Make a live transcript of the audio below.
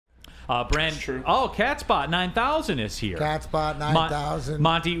Catspot 9000 is here. Catspot 9000.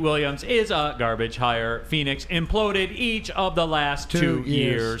 Monty Williams is a garbage hire. Phoenix imploded each of the last 2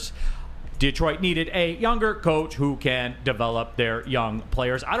 years. Detroit needed a younger coach who can develop their young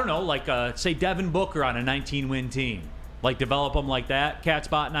players. I don't know, like say Devin Booker on a 19-win team. Like develop them like that,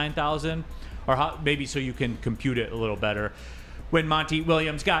 Catspot 9000. Or maybe so you can compute it a little better. When Monty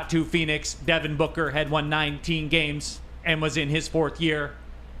Williams got to Phoenix, Devin Booker had won 19 games and was in his 4th year.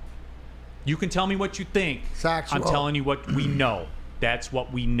 You can tell me what you think. Factual. I'm telling you what we know. That's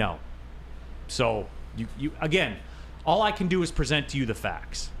what we know. So, you again, all I can do is present to you the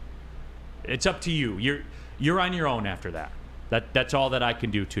facts. It's up to you. You're on your own after that. That's all that I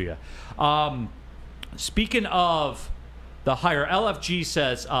can do to you. Speaking of the hire, LFG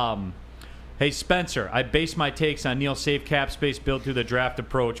says, hey, Spencer, I base my takes on Neal's safe cap space built through the draft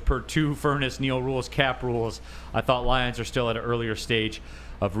approach. Per 2 Furnace, Neal rules, cap rules. I thought Lions are still at an earlier stage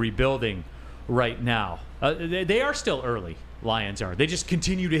of rebuilding right now. They are still early, Lions are. They just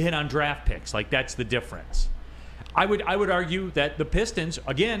continue to hit on draft picks. Like, that's the difference. I would argue that the Pistons,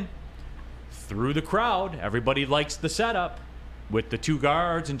 again, through the crowd, everybody likes the setup with the 2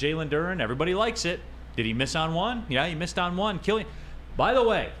 guards and Jalen Duren. Everybody likes it. Did he miss on one? Yeah, he missed on one. Killian. By the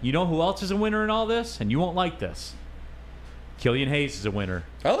way, you know who else is a winner in all this? And you won't like this. Killian Hayes is a winner.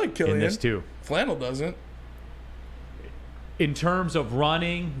 I like Killian. In this too. Flannel doesn't. In terms of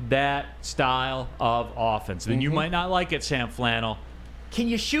running that style of offense. Then you might not like it, Sam Flannel. Can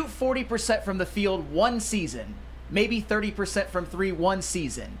you shoot 40% from the field one season? Maybe 30% from 3 one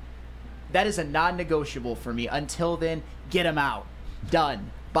season. That is a non-negotiable for me. Until then, get him out.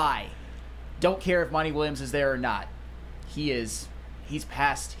 Done. Bye. Don't care if Monty Williams is there or not. He's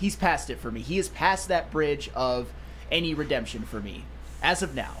past it for me. He is past that bridge of any redemption for me as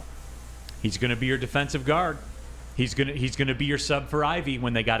of now. He's going to be your defensive guard. He's gonna be your sub for Ivy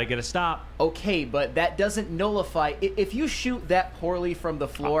when they got to get a stop. Okay, but that doesn't nullify if you shoot that poorly from the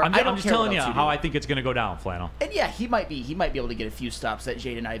floor. I'm just telling you how I think it's going to go down, Flannel. And yeah, he might be able to get a few stops that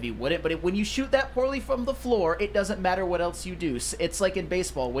Jaden Ivey wouldn't. But when you shoot that poorly from the floor, it doesn't matter what else you do. It's like in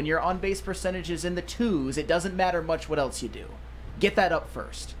baseball when your on base percentage is in the 2s. It doesn't matter much what else you do. Get that up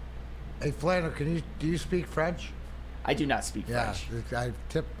first. Hey Flannel, do you speak French? I do not speak French.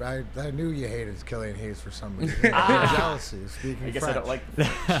 I knew you hated Killian Hayes for some reason. Jealousy. Speaking I guess French. I don't like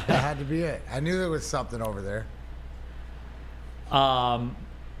That had to be it. I knew there was something over there.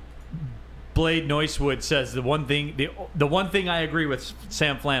 Blade Noisewood says the one thing I agree with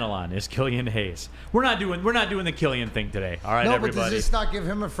Sam Flannel on is Killian Hayes. We're not doing the Killian thing today. All right, everybody. But does this not give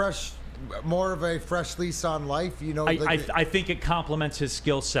him more of a fresh lease on life? You know, I think it complements his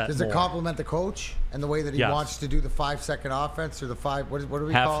skill set. Does it complement the coach and the way that he wants to do the 5-second offense or the 5? What do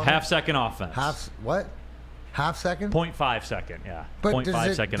we call it? Half-second offense. Half second? 0.5 second, yeah. But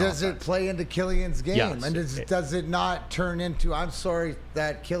 0.5 second does it play into Killian's game? Yes. And does it not turn into? I'm sorry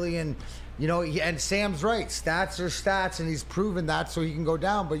that Killian, and Sam's right. Stats are stats, and he's proven that, so he can go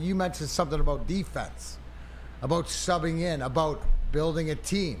down. But you mentioned something about defense, about subbing in, about building a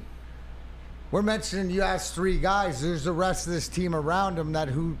team. We're mentioning you asked 3 guys. There's the rest of this team around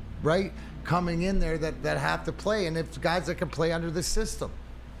him coming in there that have to play, and it's guys that can play under the system.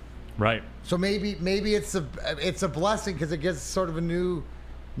 Right. So maybe it's a blessing because it gets sort of a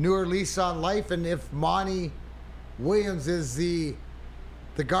newer lease on life. And if Monty Williams is the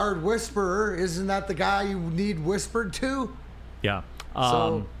guard whisperer, isn't that the guy you need whispered to? Yeah.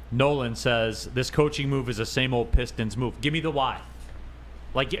 Nolan says this coaching move is the same old Pistons move. Give me the why.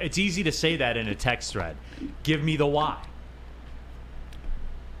 Like, it's easy to say that in a text thread. Give me the why.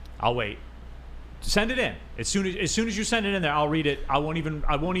 I'll wait. Send it in. As soon as you send it in there, I'll read it. I won't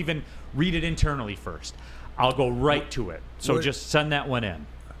even read it internally first. I'll go right to it. So just send that one in.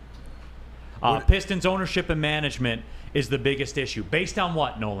 Pistons ownership and management is the biggest issue. Based on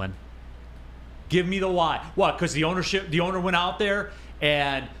what, Nolan? Give me the why. What? Because the owner went out there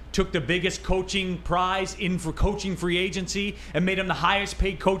and took the biggest coaching prize in for coaching free agency and made him the highest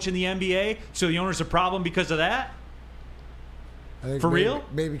paid coach in the NBA. So the owner's a problem because of that? For real?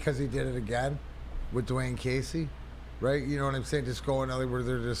 Maybe because he did it again with Dwayne Casey, right? You know what I'm saying? Just going out where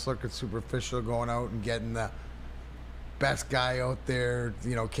they're just looking superficial, going out and getting the best guy out there.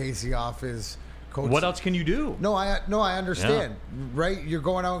 Casey off his coach. What else can you do? No, I understand, right? You're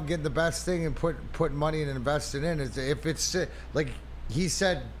going out and getting the best thing and putting money and investing in. If it's like he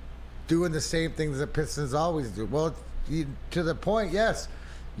said, doing the same things that Pistons always do. Well, to the point, yes.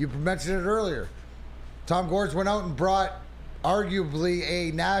 You mentioned it earlier. Tom Gores went out and brought arguably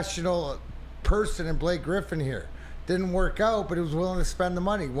a national person in Blake Griffin here. Didn't work out, but he was willing to spend the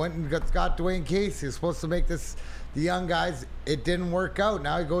money. Went and got Dwayne Casey. He was supposed to make this the young guys. It didn't work out.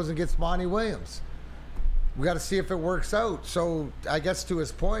 Now he goes and gets Monty Williams. We got to see if it works out. So I guess to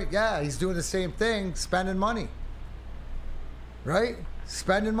his point, yeah, he's doing the same thing, spending money. Right?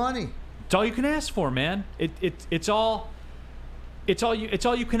 Spending money. It's all you can ask for, man. It's all you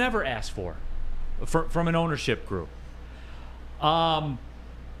can ever ask for from an ownership group.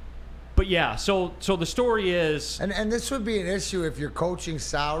 But yeah, so the story is, and this would be an issue if your coaching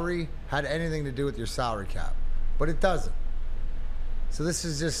salary had anything to do with your salary cap, but it doesn't. So this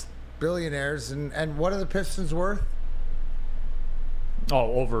is just billionaires, and what are the Pistons worth?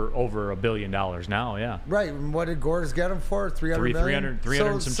 Oh, over $1 billion now, yeah. Right. And what did Gores get him for? 300 million?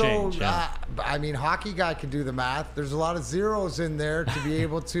 Some change. Yeah. I mean, hockey guy can do the math. There's a lot of zeros in there to be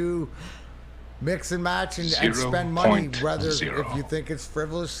able to mix and match and spend money, whether if you think it's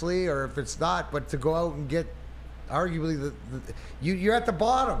frivolously or if it's not. But to go out and get, arguably, you're at the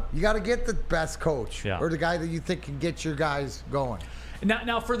bottom. You got to get the best coach or the guy that you think can get your guys going.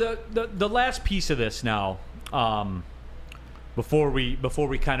 Now for the last piece of this now, before we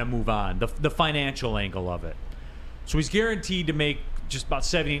kind of move on, the financial angle of it. So he's guaranteed to make just about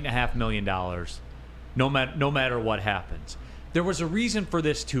 $78.5 million, no matter what happens. There was a reason for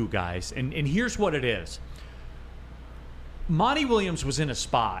this too, guys, and here's what it is. Monty Williams was in a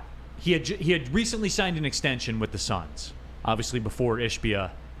spot. He had recently signed an extension with the Suns, obviously before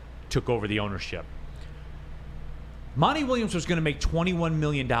Ishbia took over the ownership. Monty Williams was going to make $21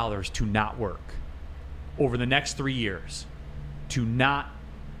 million to not work over the next 3 years. To not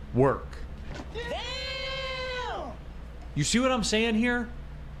work. Damn! You see what I'm saying here?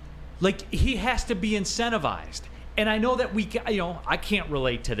 Like, he has to be incentivized. And I know that I can't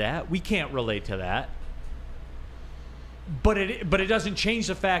relate to that. We can't relate to that. But it doesn't change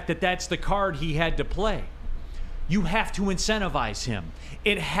the fact that that's the card he had to play. You have to incentivize him.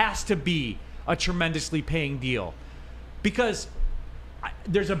 It has to be a tremendously paying deal. Because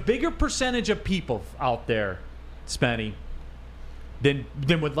there's a bigger percentage of people out there, Spenny, than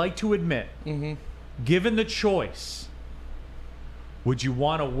would like to admit. Mm-hmm. Given the choice, would you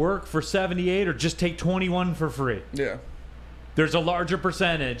want to work for 78 or just take 21 for free? Yeah. There's a larger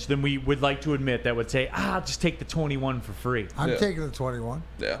percentage than we would like to admit that would say, just take the 21 for free. I'm taking the 21.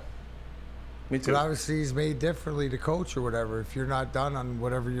 Yeah. Me too. But obviously he's made differently to coach or whatever if you're not done on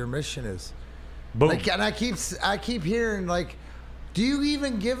whatever your mission is. Boom. Like, and I keep hearing, like, do you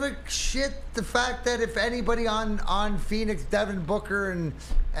even give a shit the fact that if anybody on Phoenix, Devin Booker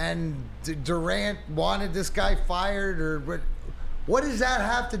and Durant wanted this guy fired or what does that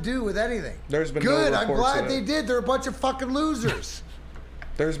have to do with anything? There's been good. No I'm glad they did. They're a bunch of fucking losers.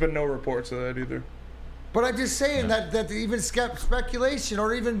 There's been no reports of that either. But I'm just saying that even speculation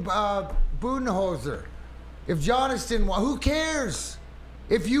or even Budenholzer. If Giannis didn't want, who cares?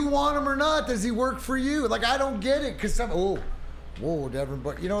 If you want him or not, does he work for you? Like, I don't get it because whoa, Devin,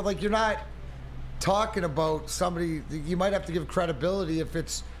 but like, you're not talking about somebody. You might have to give credibility if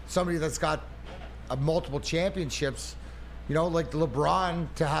it's somebody that's got multiple championships, like LeBron,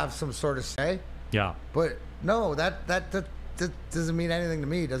 to have some sort of say. Yeah. But no, that doesn't mean anything to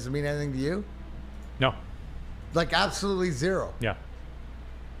me. Does it mean anything to you? No. Like, absolutely zero. Yeah.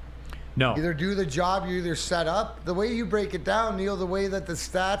 No. Either do the job, you either set up. The way you break it down, Neal, the way that the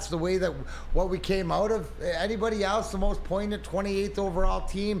stats, the way that what we came out of, anybody else, the most poignant 28th overall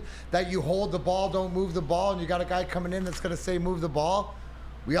team, that you hold the ball, don't move the ball, and you got a guy coming in that's going to say move the ball.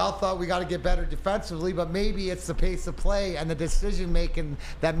 We all thought we got to get better defensively, but maybe it's the pace of play and the decision making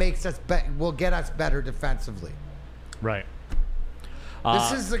that makes us will get us better defensively. Right.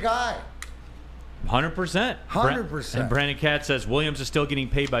 This is the guy. 100%. 100%. And Brandon Katz says Williams is still getting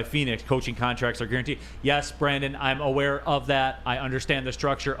paid by Phoenix. Coaching contracts are guaranteed. Yes, Brandon, I'm aware of that. I understand the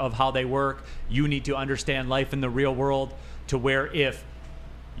structure of how they work. You need to understand life in the real world to where if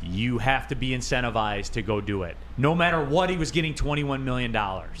you have to be incentivized to go do it. No matter what, he was getting $21 million.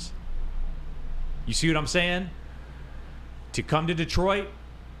 You see what I'm saying? To come to Detroit,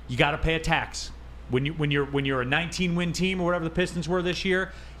 you got to pay a tax. When you're a 19-win team or whatever the Pistons were this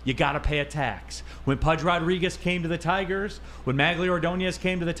year, you got to pay a tax. When Pudge Rodriguez came to the Tigers, when Magli Ordonez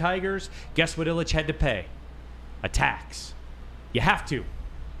came to the Tigers, guess what Illich had to pay? A tax. You have to.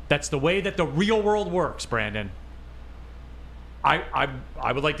 That's the way that the real world works, Brandon. I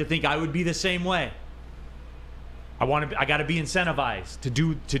would like to think I would be the same way. I got to be incentivized to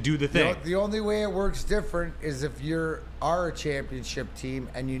do the thing. The only way it works different is if you are a championship team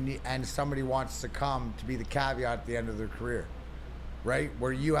and somebody wants to come to be the caveat at the end of their career, right?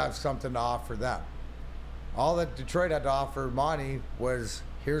 Where you have something to offer them. All that Detroit had to offer Monty was,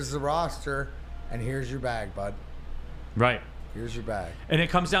 here's the roster and here's your bag, bud. Right. Here's your bag. And it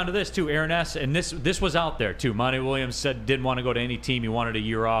comes down to this too, Aaron S. And this was out there too. Monty Williams said didn't want to go to any team. He wanted a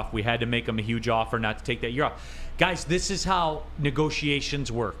year off. We had to make him a huge offer not to take that year off. Guys, this is how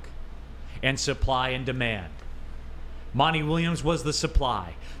negotiations work, and supply and demand. Monty Williams was the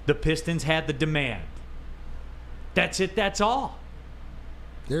supply. The Pistons had the demand. That's it. That's all.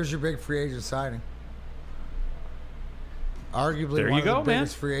 There's your big free agent signing. Arguably There one you of go, the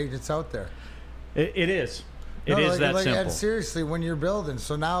biggest man. free agents out there. It is. It No, is that simple. And seriously, when you're building,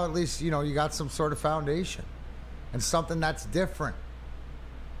 so now at least you got some sort of foundation and something that's different.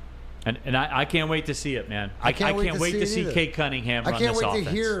 And I can't wait to see it, man. I can't wait to see Kate Cunningham run I can't this wait offense.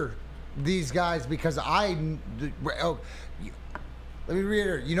 to hear these guys because let me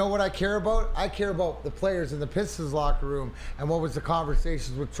reiterate. You know what I care about? I care about the players in the Pistons locker room and what was the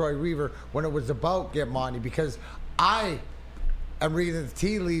conversations with Troy Weaver when it was about get Monty, because I am reading the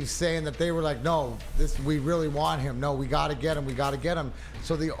tea leaves saying that they were like, no, we really want him. No, we got to get him. We got to get him.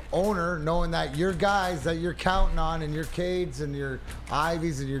 So the owner, knowing that your guys that you're counting on and your Cades and your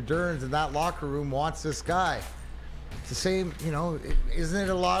Ivies and your Durns in that locker room wants this guy. It's the same, isn't it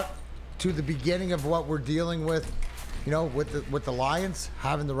a lot to the beginning of what we're dealing with, with the Lions,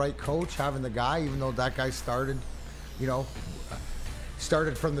 having the right coach, having the guy, even though that guy started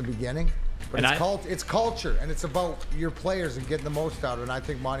from the beginning. But it's culture, and it's about your players and getting the most out of it. And I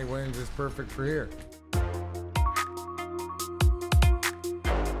think Monty Williams is perfect for here.